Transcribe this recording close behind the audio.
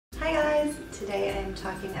guys! Today I am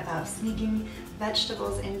talking about sneaking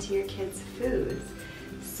vegetables into your kids' foods.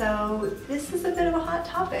 So this is a bit of a hot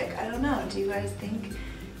topic. I don't know, do you guys think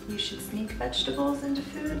you should sneak vegetables into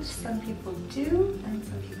food? Some people do and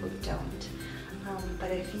some people don't.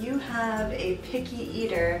 But if you have a picky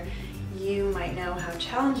eater, you might know how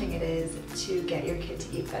challenging it is to get your kid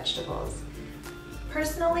to eat vegetables.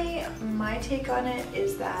 Personally, my take on it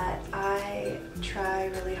is that I try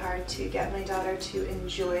really hard to get my daughter to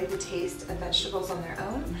enjoy the taste of vegetables on their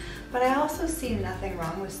own, but I also see nothing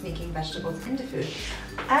wrong with sneaking vegetables into food.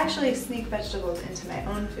 I actually sneak vegetables into my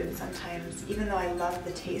own food sometimes, even though I love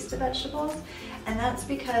the taste of vegetables, and that's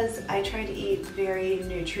because I try to eat very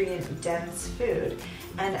nutrient-dense food,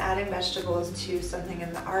 and adding vegetables to something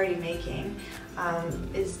I'm already making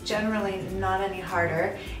is generally not any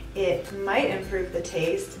harder. It might improve the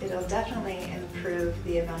taste. It'll definitely improve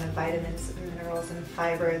the amount of vitamins, minerals, and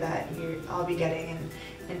fiber that I'll be getting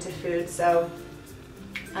into food. So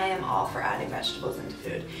I am all for adding vegetables into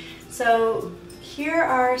food. So here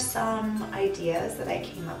are some ideas that I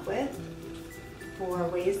came up with for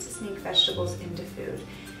ways to sneak vegetables into food.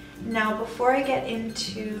 Now, before I get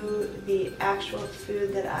into the actual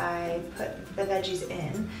food that I put the veggies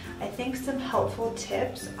in, I think some helpful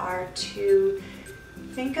tips are to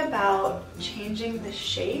think about changing the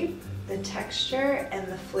shape, the texture, and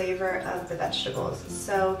the flavor of the vegetables.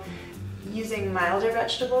 So using milder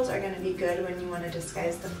vegetables are going to be good when you want to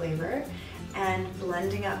disguise the flavor, and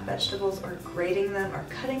blending up vegetables or grating them or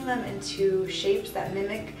cutting them into shapes that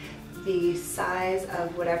mimic the size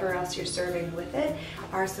of whatever else you're serving with it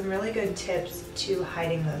are some really good tips to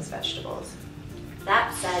hiding those vegetables.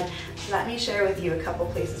 That said, let me share with you a couple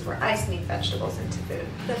places where I sneak vegetables into food.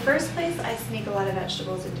 The first place I sneak a lot of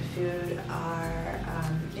vegetables into food are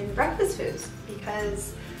in breakfast foods,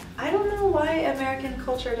 because I don't know why American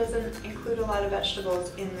culture doesn't include a lot of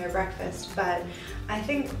vegetables in their breakfast, but I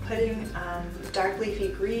think putting dark leafy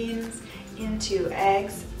greens into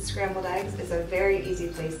eggs, scrambled eggs, is a very easy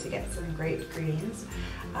place to get some great greens.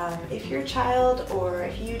 If your child or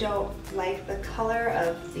if you don't like the color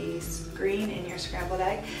of the green in your scrambled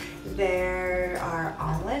egg, there are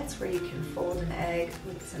omelets where you can fold an egg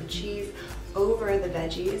with some cheese over the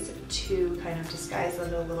veggies to kind of disguise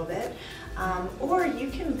it a little bit. Or you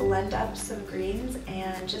can blend up some greens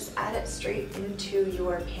and just add it straight into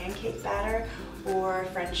your pancake batter or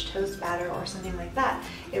French toast batter or something like that.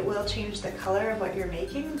 It will change the color of what you're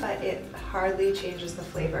making, but it hardly changes the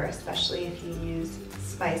flavor, especially if you use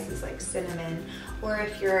spices like cinnamon or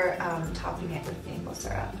if you're topping it with maple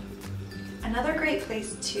syrup. Another great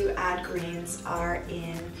place to add greens are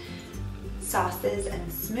in sauces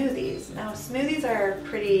and smoothies. Now, smoothies are a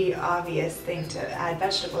pretty obvious thing to add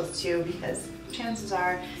vegetables to because chances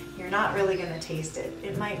are you're not really going to taste it.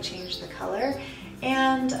 It might change the color,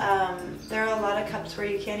 and there are a lot of cups where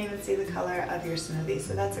you can't even see the color of your smoothie,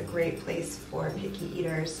 so that's a great place for picky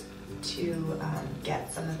eaters to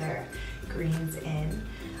get some of their greens in.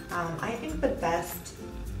 I think the best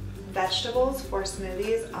vegetables for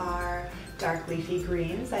smoothies are dark leafy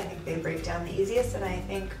greens. I think they break down the easiest, and I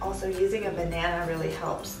think also using a banana really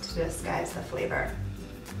helps to disguise the flavor.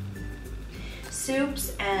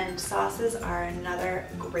 Soups and sauces are another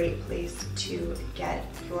great place to get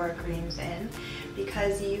your greens in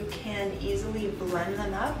because you can easily blend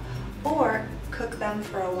them up or cook them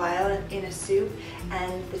for a while in a soup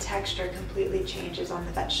and the texture completely changes on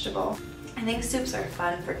the vegetable. I think soups are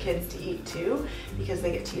fun for kids to eat too because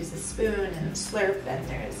they get to use a spoon and slurp, and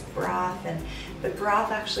there's broth, and the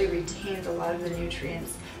broth actually retains a lot of the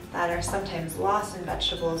nutrients that are sometimes lost in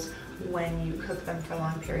vegetables when you cook them for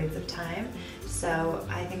long periods of time. So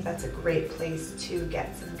I think that's a great place to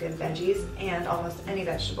get some good veggies, and almost any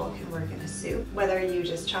vegetable can work in a soup, whether you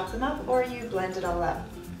just chop them up or you blend it all up.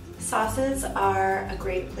 Sauces are a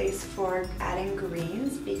great place for adding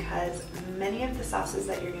greens because many of the sauces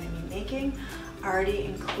that you're going to be making already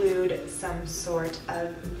include some sort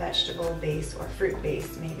of vegetable base or fruit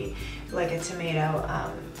base, maybe like a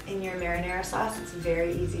tomato. In your marinara sauce, it's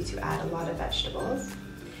very easy to add a lot of vegetables.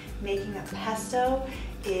 Making a pesto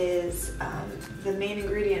is, the main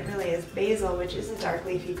ingredient really is basil, which is a dark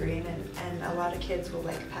leafy green, and a lot of kids will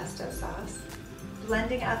like pesto sauce.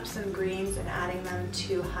 Blending up some greens and adding them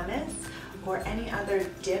to hummus or any other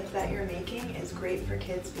dip that you're making is great for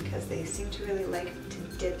kids because they seem to really like to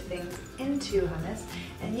dip things into hummus,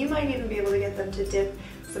 and you might even be able to get them to dip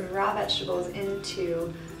some raw vegetables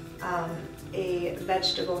into a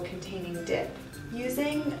vegetable containing dip.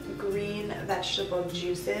 Using green vegetable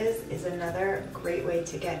juices is another great way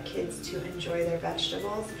to get kids to enjoy their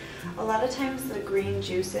vegetables. A lot of times the green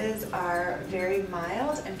juices are very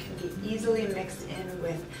mild and can be easily mixed in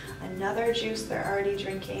with another juice they're already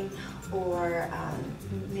drinking, or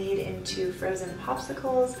made into frozen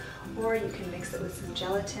popsicles, or you can mix it with some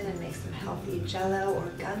gelatin and make some healthy jello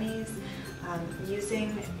or gummies.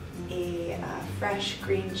 Using a fresh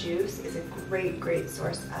green juice is a great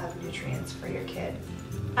source of nutrients for your kid.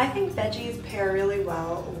 I think veggies pair really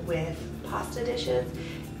well with pasta dishes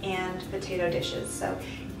and potato dishes. So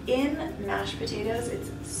in mashed potatoes,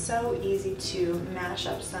 it's so easy to mash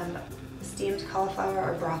up some steamed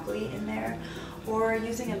cauliflower or broccoli in there. Or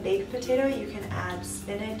using a baked potato, you can add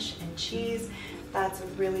spinach and cheese. That's a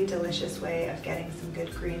really delicious way of getting some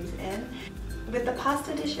good greens in. With the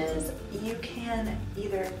pasta dishes, you can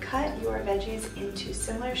either cut your veggies into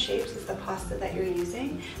similar shapes as the pasta that you're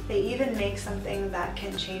using. They even make something that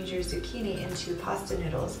can change your zucchini into pasta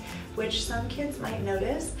noodles, which some kids might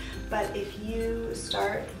notice, but if you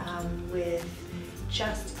start with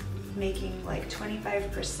just making like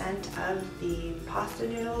 25% of the pasta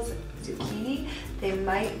noodles zucchini, they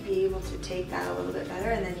might be able to take that a little bit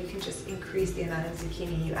better, and then you can just increase the amount of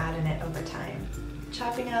zucchini you add in it over time.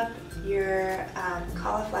 Chopping up your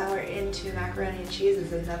cauliflower into macaroni and cheese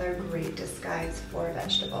is another great disguise for a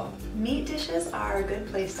vegetable. Meat dishes are a good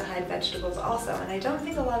place to hide vegetables also, and I don't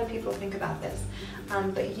think a lot of people think about this,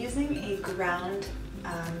 but using a ground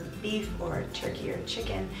beef or turkey or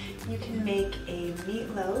chicken, you can make a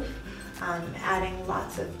meatloaf, adding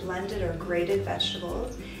lots of blended or grated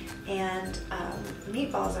vegetables. And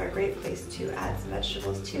meatballs are a great place to add some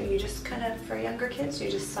vegetables too. You just kind of, for younger kids, you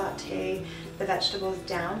just saute the vegetables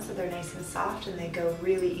down so they're nice and soft and they go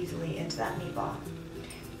really easily into that meatball.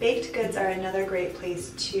 Baked goods are another great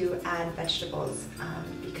place to add vegetables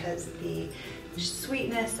because the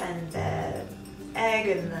sweetness and the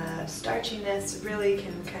egg and the starchiness really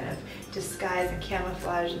can kind of disguise and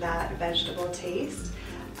camouflage that vegetable taste.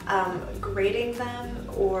 Grating them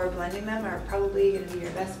or blending them are probably going to be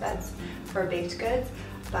your best bets for baked goods,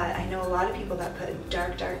 but I know a lot of people that put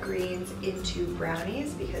dark greens into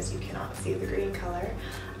brownies because you cannot see the green color,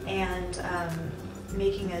 and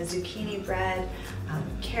making a zucchini bread,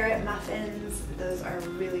 carrot muffins, those are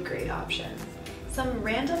really great options. Some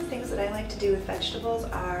random things that I like to do with vegetables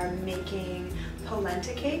are making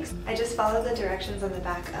polenta cakes. I just follow the directions on the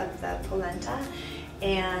back of the polenta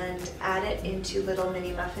and add it into little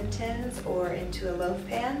mini muffin tins or into a loaf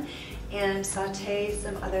pan and saute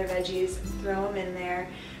some other veggies, throw them in there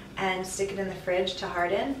and stick it in the fridge to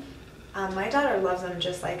harden. My daughter loves them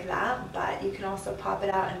just like that, but you can also pop it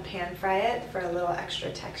out and pan fry it for a little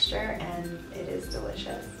extra texture, and it is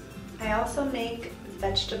delicious. I also make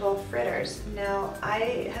vegetable fritters. Now,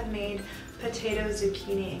 I have made potato,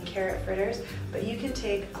 zucchini, and carrot fritters, but you can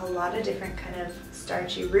take a lot of different kind of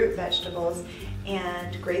starchy root vegetables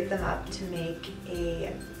and grate them up to make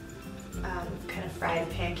a kind of fried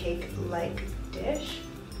pancake-like dish.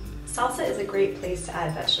 Salsa is a great place to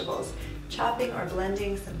add vegetables. Chopping or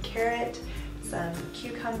blending some carrot, some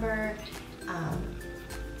cucumber,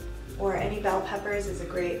 or any bell peppers is a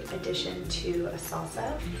great addition to a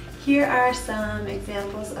salsa. Here are some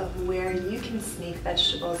examples of where you can sneak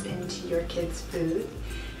vegetables into your kids' food.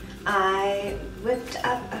 I whipped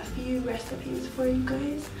up a few recipes for you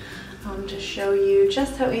guys to show you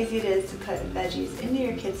just how easy it is to put veggies into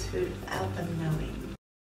your kids' food without them knowing.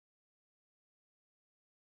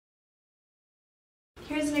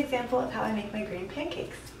 Here's an example of how I make my green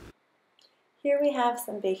pancakes. Here we have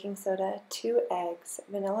some baking soda, 2 eggs,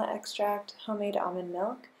 vanilla extract, homemade almond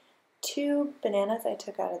milk, 2 bananas I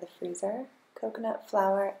took out of the freezer, coconut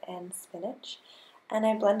flour, and spinach. And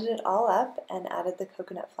I blended it all up and added the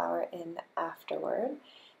coconut flour in afterward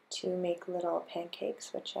to make little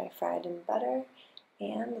pancakes, which I fried in butter.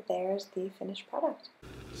 And there's the finished product.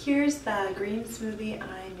 Here's the green smoothie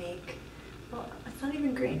I make. Well, it's not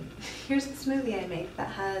even green. Here's the smoothie I make that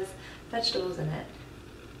has vegetables in it.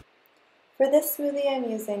 For this smoothie, I'm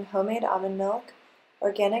using homemade almond milk,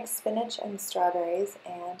 organic spinach and strawberries,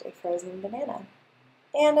 and a frozen banana.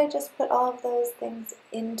 And I just put all of those things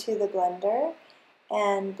into the blender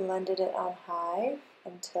and blended it on high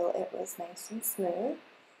until it was nice and smooth.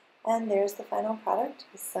 And there's the final product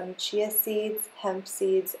with some chia seeds, hemp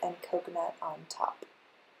seeds, and coconut on top.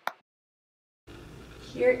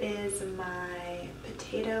 Here is my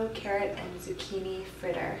potato, carrot, and zucchini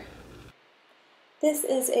fritter. This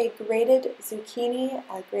is a grated zucchini,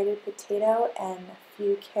 a grated potato, and a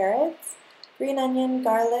few carrots, green onion,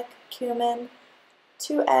 garlic, cumin,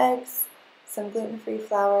 2 eggs, some gluten-free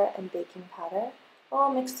flour, and baking powder,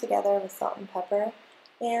 all mixed together with salt and pepper.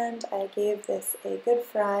 And I gave this a good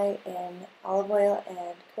fry in olive oil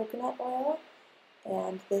and coconut oil,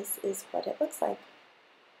 and this is what it looks like.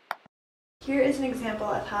 Here is an example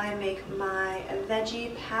of how I make my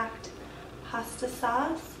veggie packed pasta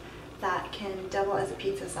sauce that can double as a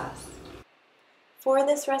pizza sauce. For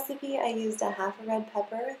this recipe, I used a half a red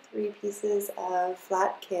pepper, 3 pieces of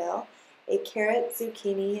flat kale, a carrot,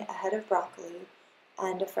 zucchini, a head of broccoli,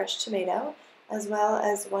 and a fresh tomato, as well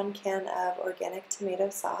as 1 can of organic tomato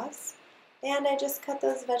sauce. And I just cut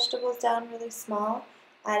those vegetables down really small,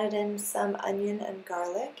 added in some onion and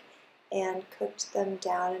garlic, and cooked them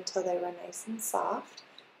down until they were nice and soft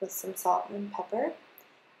with some salt and pepper.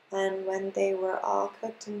 And when they were all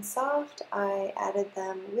cooked and soft, I added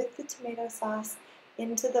them with the tomato sauce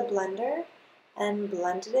into the blender and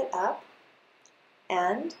blended it up.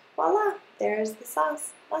 And voila, there's the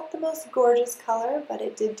sauce. Not the most gorgeous color, but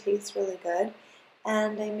it did taste really good.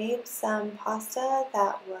 And I made some pasta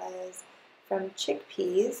that was from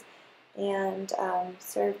chickpeas and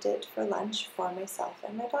served it for lunch for myself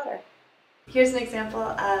and my daughter. Here's an example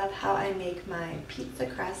of how I make my pizza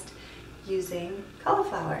crust using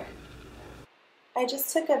cauliflower. I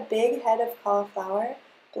just took a big head of cauliflower,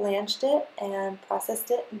 blanched it, and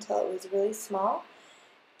processed it until it was really small.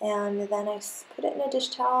 And then I put it in a dish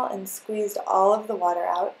towel and squeezed all of the water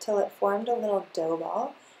out till it formed a little dough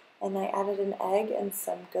ball. And I added an egg and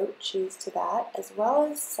some goat cheese to that, as well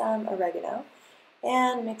as some oregano,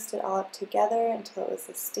 and mixed it all up together until it was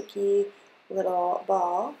a sticky little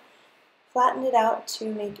ball. Flattened it out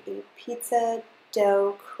to make a pizza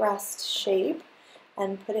dough crust shape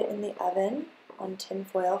and put it in the oven on tin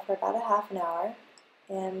foil for about a half an hour.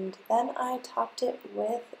 And then I topped it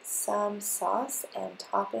with some sauce and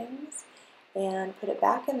toppings and put it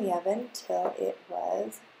back in the oven till it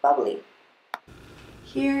was bubbly.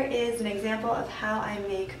 Here is an example of how I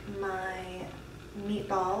make my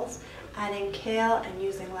meatballs, adding kale and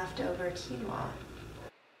using leftover quinoa.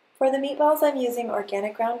 For the meatballs, I'm using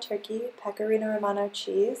organic ground turkey, pecorino romano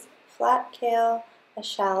cheese, flat kale, a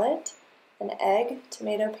shallot, an egg,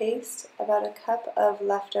 tomato paste, about a cup of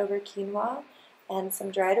leftover quinoa, and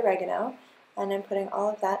some dried oregano. And I'm putting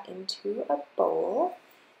all of that into a bowl.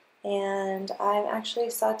 And I'm actually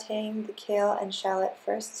sauteing the kale and shallot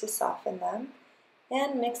first to soften them,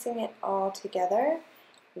 and mixing it all together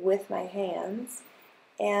with my hands.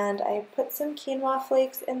 And I put some quinoa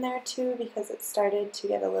flakes in there too because it started to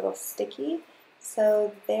get a little sticky.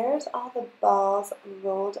 So there's all the balls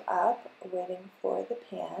rolled up waiting for the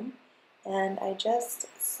pan. And I just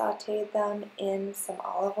sauteed them in some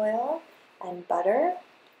olive oil and butter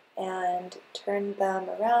and turned them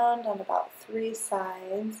around on about 3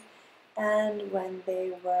 sides. And when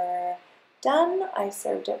they were done, I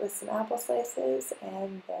served it with some apple slices,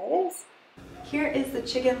 and there it is. Here is the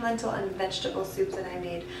chicken, lentil, and vegetable soup that I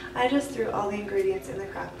made. I just threw all the ingredients in the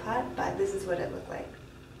crock pot, but this is what it looked like.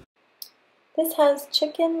 This has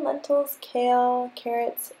chicken, lentils, kale,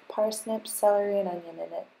 carrots, parsnips, celery, and onion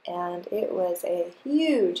in it, and it was a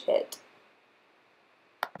huge hit.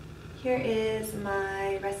 Here is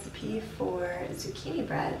my recipe for zucchini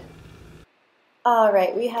bread.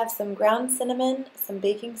 Alright, we have some ground cinnamon, some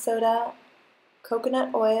baking soda,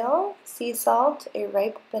 coconut oil, sea salt, a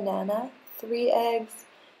ripe banana, 3 eggs,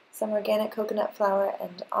 some organic coconut flour,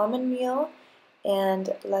 and almond meal.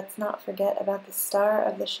 And let's not forget about the star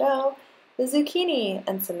of the show, the zucchini,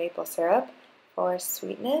 and some maple syrup for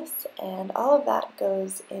sweetness. And all of that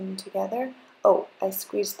goes in together. Oh, I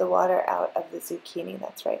squeezed the water out of the zucchini,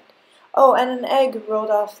 that's right. Oh, and an egg rolled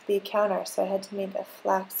off the counter, so I had to make a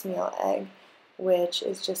flax meal egg, which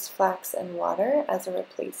is just flax and water as a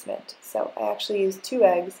replacement. So I actually used 2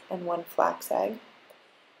 eggs and 1 flax egg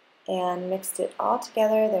and mixed it all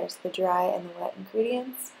together. There's the dry and the wet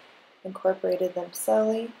ingredients, incorporated them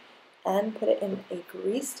slowly, and put it in a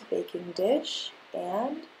greased baking dish,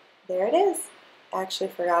 and there it is. I actually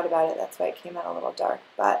forgot about it, that's why it came out a little dark,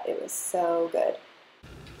 but it was so good.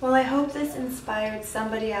 Well, I hope this inspired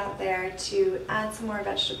somebody out there to add some more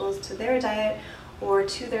vegetables to their diet or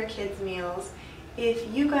to their kids' meals.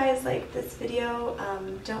 If you guys like this video,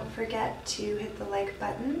 don't forget to hit the like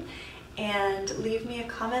button and leave me a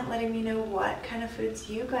comment letting me know what kind of foods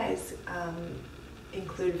you guys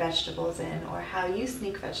include vegetables in, or how you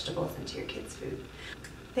sneak vegetables into your kids' food.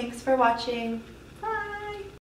 Thanks for watching.